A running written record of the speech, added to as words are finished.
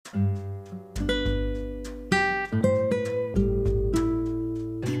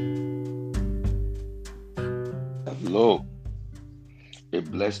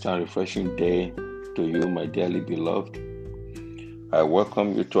blessed and refreshing day to you, my dearly beloved. I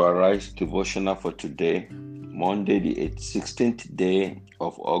welcome you to Arise Devotional for today, Monday, the 16th day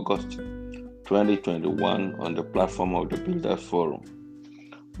of August 2021, on the platform of the Builders Forum.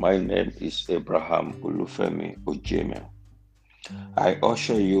 My name is Abraham Olufemi Ojeme. I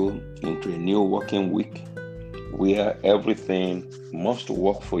usher you into a new working week where everything must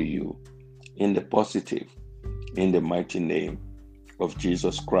work for you in the positive, in the mighty name of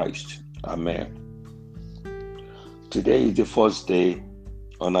Jesus Christ. Amen. Today is the first day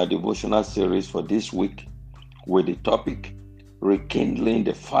on our devotional series for this week with the topic, Rekindling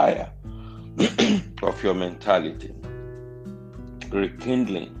the Fire of Your Mentality.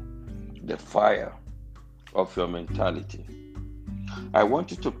 Rekindling the Fire of Your Mentality. I want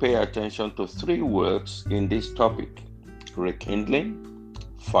you to pay attention to three words in this topic: rekindling,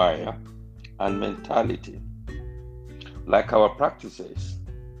 fire, and mentality. Like our practices,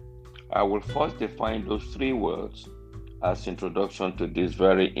 I will first define those three words as introduction to this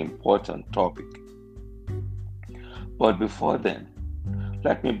very important topic. But before then,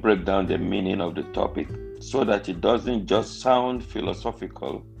 let me break down the meaning of the topic so that it doesn't just sound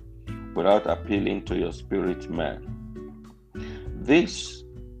philosophical without appealing to your spirit man. This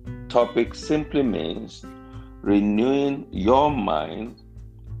topic simply means renewing your mind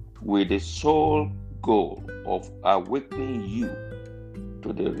with the sole goal of awakening you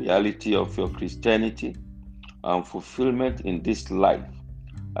to the reality of your Christianity and fulfillment in this life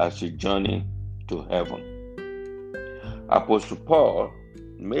as you journey to heaven. Apostle Paul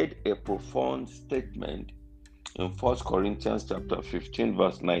made a profound statement in 1 Corinthians chapter 15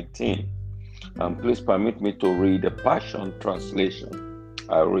 verse 19. And please permit me to read the Passion Translation.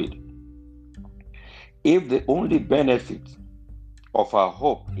 I read, "If the only benefit of our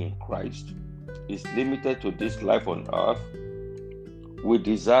hope in Christ is limited to this life on earth, we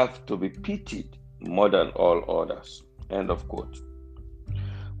deserve to be pitied more than all others." End of quote.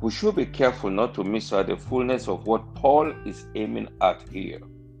 We should be careful not to miss out the fullness of what Paul is aiming at here.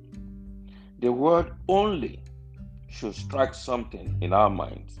 The word only should strike something in our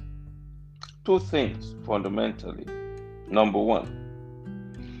minds. Two things fundamentally. Number one,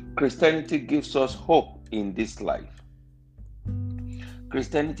 Christianity gives us hope in this life.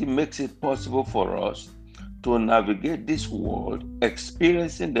 Christianity makes it possible for us to navigate this world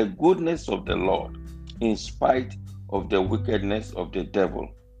experiencing the goodness of the Lord in spite of the wickedness of the devil.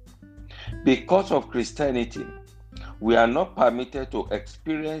 Because of Christianity, we are not permitted to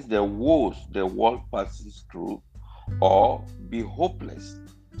experience the woes the world passes through or be hopeless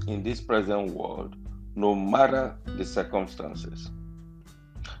in this present world, no matter the circumstances.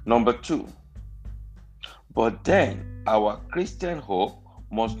 Number two, but then our Christian hope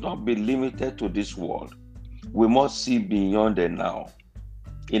must not be limited to this world. We must see beyond the now.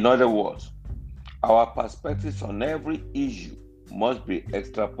 In other words, our perspectives on every issue must be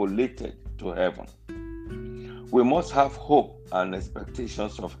extrapolated to heaven. We must have hope and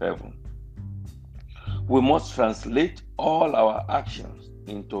expectations of heaven. We must translate all our actions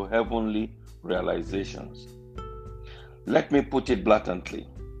into heavenly realizations. Let me put it blatantly.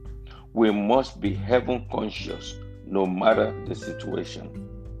 We must be heaven conscious no matter the situation.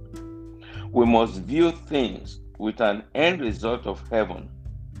 We must view things with an end result of heaven.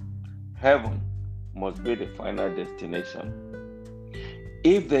 Heaven must be the final destination.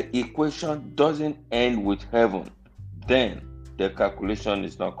 If the equation doesn't end with heaven, then the calculation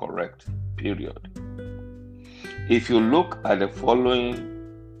is not correct, period. If you look at the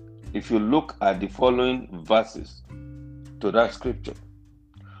following verses to that scripture,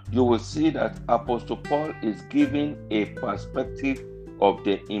 you will see that Apostle Paul is giving a perspective of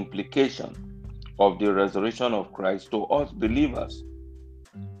the implication of the resurrection of Christ to us believers.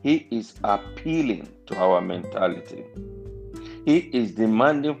 He is appealing to our mentality. He is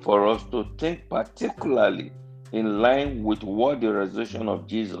demanding for us to think particularly in line with what the resurrection of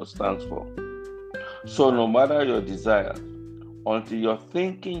Jesus stands for. So no matter your desires, until your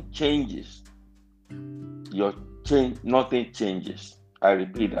thinking changes, nothing changes. I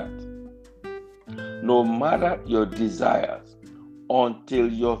repeat that. No matter your desires, until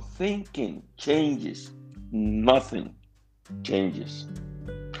your thinking changes, nothing changes.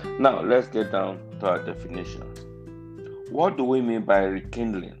 Now, let's get down to our definitions. What do we mean by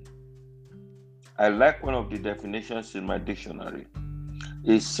rekindling? I like one of the definitions in my dictionary.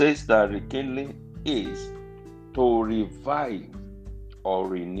 It says that rekindling is to revive or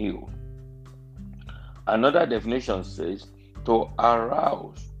renew. Another definition says to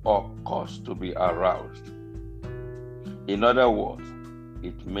arouse or cause to be aroused. In other words,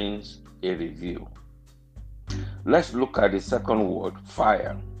 it means a review. Let's look at the second word,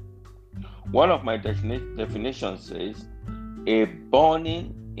 fire. One of my definitions says a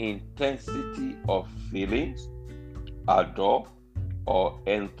burning intensity of feelings, ardor, or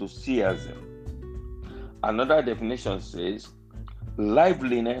enthusiasm. Another definition says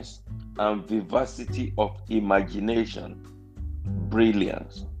liveliness and vivacity of imagination,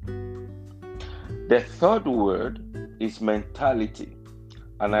 brilliance. The third word is mentality,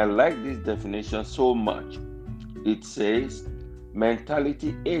 and I like this definition so much. It says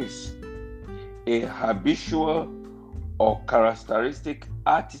mentality is a habitual or characteristic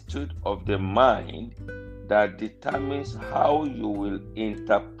attitude of the mind that determines how you will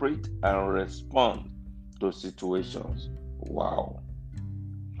interpret and respond to situations. Wow.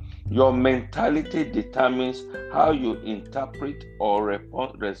 Your mentality determines how you interpret or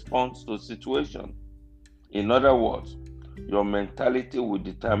respond to situations. In other words, your mentality will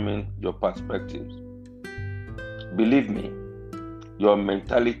determine your perspectives. Believe me, your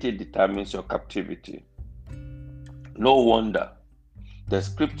mentality determines your captivity. No wonder the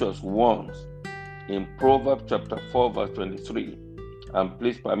scriptures warns in Proverbs chapter 4 verse 23, and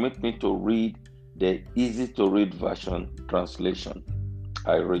please permit me to read the easy to read version translation.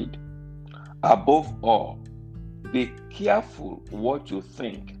 I read, above all, be careful what you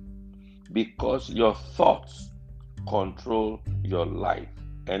think, because your thoughts control your life.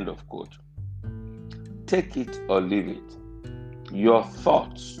 End of quote. Take it or leave it. Your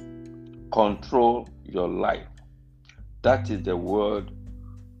thoughts control your life. That is the word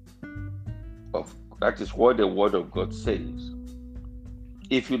of that is what the word of God says.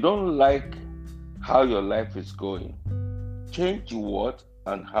 If you don't like how your life is going, change what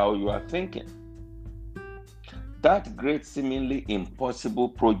and how you are thinking. That great seemingly impossible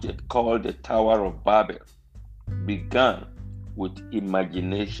project called the Tower of Babel began with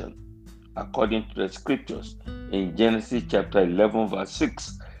imagination, according to the scriptures in Genesis chapter 11 verse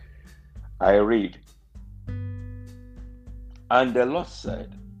 6. I read, and the Lord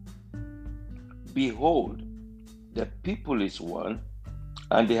said, behold, the people is one,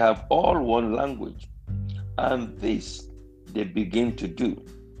 and they have all one language, and this they begin to do,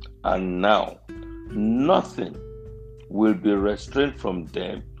 and now nothing will be restrained from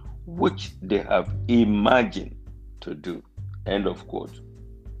them which they have imagined to do. End of quote.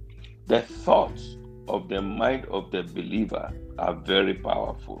 The thoughts of the mind of the believer are very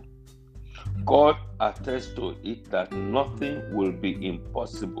powerful. God attests to it that nothing will be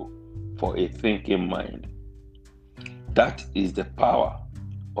impossible for a thinking mind. That is the power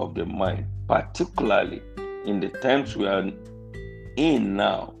of the mind, particularly in the times we are in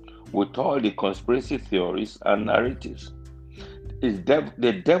now, with all the conspiracy theories and narratives.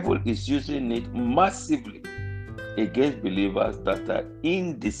 The devil is using it massively against believers that are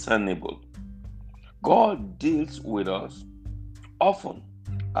indiscernible. God deals with us often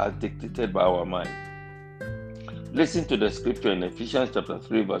as dictated by our mind. Listen to the scripture in Ephesians chapter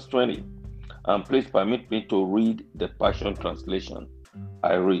 3 verse 20, and please permit me to read the Passion Translation.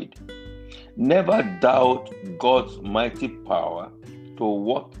 I read, never doubt God's mighty power to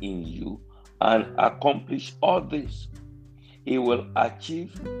work in you and accomplish all this. He will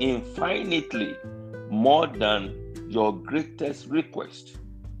achieve infinitely more than your greatest request,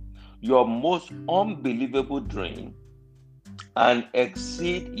 your most unbelievable dream, and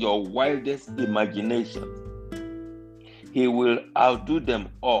exceed your wildest imagination. He will outdo them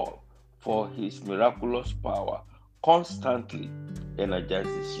all, for his miraculous power constantly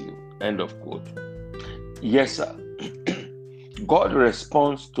energizes you. End of quote. Yes, sir. God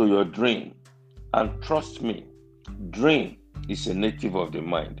responds to your dream, and trust me, dream is a native of the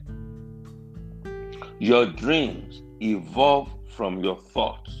mind. Your dreams evolve from your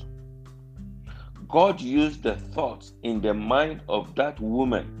thoughts. God used the thoughts in the mind of that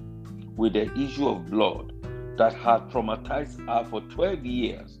woman with the issue of blood that had traumatized her for 12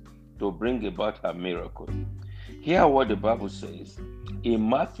 years to bring about her miracle. Hear what the Bible says in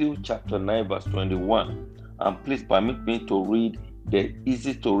Matthew chapter 9 verse 21, and please permit me to read the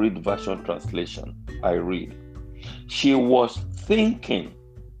easy to read version translation. I read, she was thinking,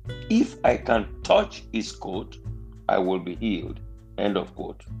 if I can touch his coat, I will be healed. End of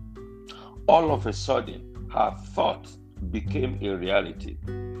quote. All of a sudden, her thought became a reality.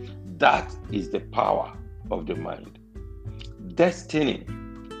 That is the power of the mind. Destiny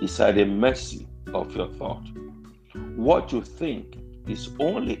is at the mercy of your thought. What you think is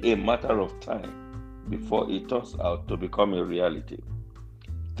only a matter of time before it turns out to become a reality.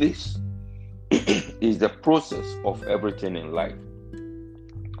 This is the process of everything in life,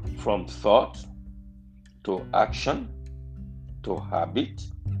 from thought to action to habit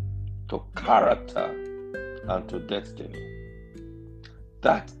to character and to destiny.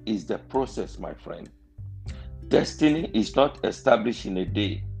 That is the process, my friend. Destiny is not established in a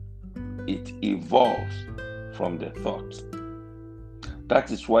day. It evolves from the thought.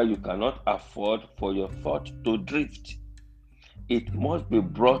 That is why you cannot afford for your thought to drift. It must be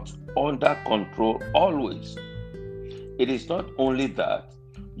brought under control always. It is not only that,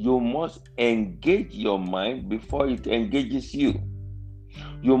 you must engage your mind before it engages you.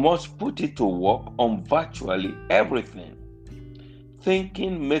 You must put it to work on virtually everything.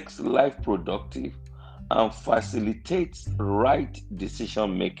 Thinking makes life productive and facilitates right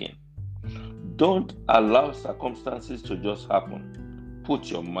decision making. Don't allow circumstances to just happen. Put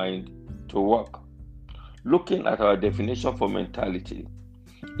your mind to work. Looking at our definition for mentality,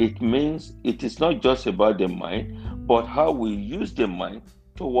 it means it is not just about the mind, but how we use the mind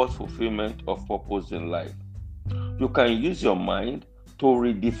towards fulfillment of purpose in life. You can use your mind to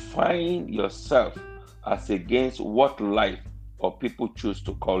redefine yourself as against what life or people choose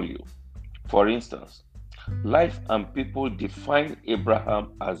to call you. For instance, life and people define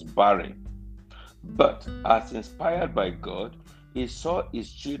Abraham as barren, but as inspired by God, he saw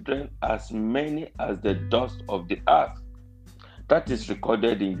his children as many as the dust of the earth. That is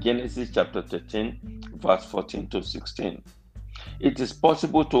recorded in Genesis chapter 13, verse 14 to 16. It is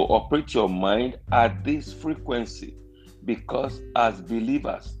possible to operate your mind at this frequency because as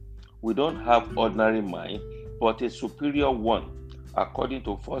believers, we don't have ordinary mind, but a superior one, according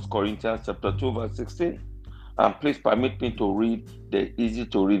to 1 Corinthians chapter 2, verse 16. And please permit me to read the easy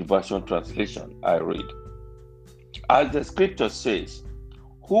to read version translation I read. As the scripture says,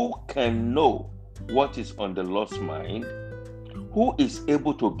 who can know what is on the Lord's mind? Who is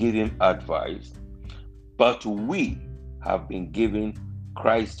able to give him advice? But we have been given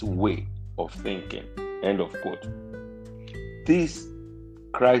Christ's way of thinking. End of quote. This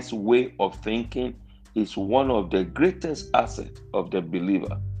Christ's way of thinking is one of the greatest assets of the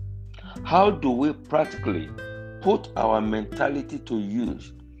believer. How do we practically put our mentality to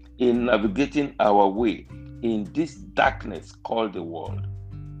use in navigating our way in this darkness called the world?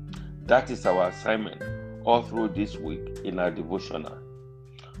 That is our assignment all through this week in our devotional.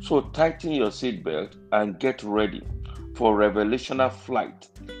 So tighten your seatbelt and get ready for revelational flight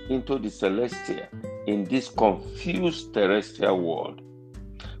into the celestial in this confused terrestrial world.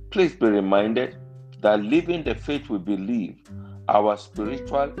 Please be reminded that Living the Faith We Believe, our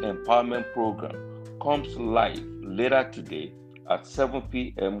spiritual empowerment program, comes live later today at 7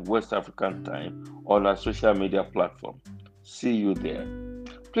 p.m. West African time on our social media platform. See you there.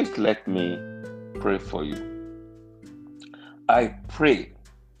 Please let me pray for you. I pray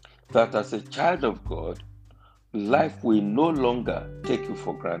that as a child of God, life will no longer take you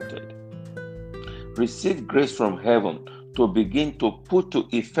for granted. Receive grace from heaven to begin to put to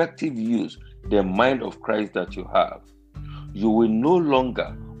effective use the mind of Christ that you have. You will no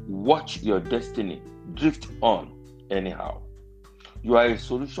longer watch your destiny drift on anyhow. You are a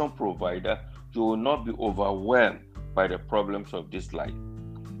solution provider. You will not be overwhelmed by the problems of this life.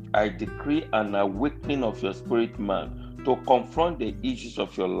 I decree an awakening of your spirit man to confront the issues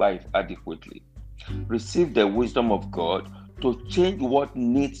of your life adequately. Receive the wisdom of God to change what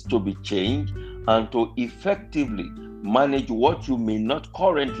needs to be changed and to effectively manage what you may not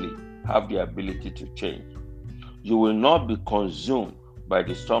currently have the ability to change. You will not be consumed by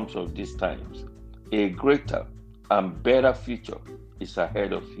the storms of these times. A greater and better future is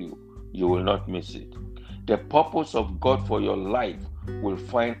ahead of you. You will not miss it. The purpose of God for your life will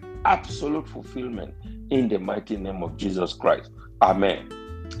find absolute fulfillment in the mighty name of Jesus Christ. Amen.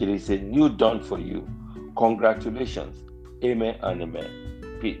 It is a new dawn for you. Congratulations. Amen and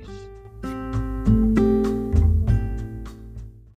amen. Peace.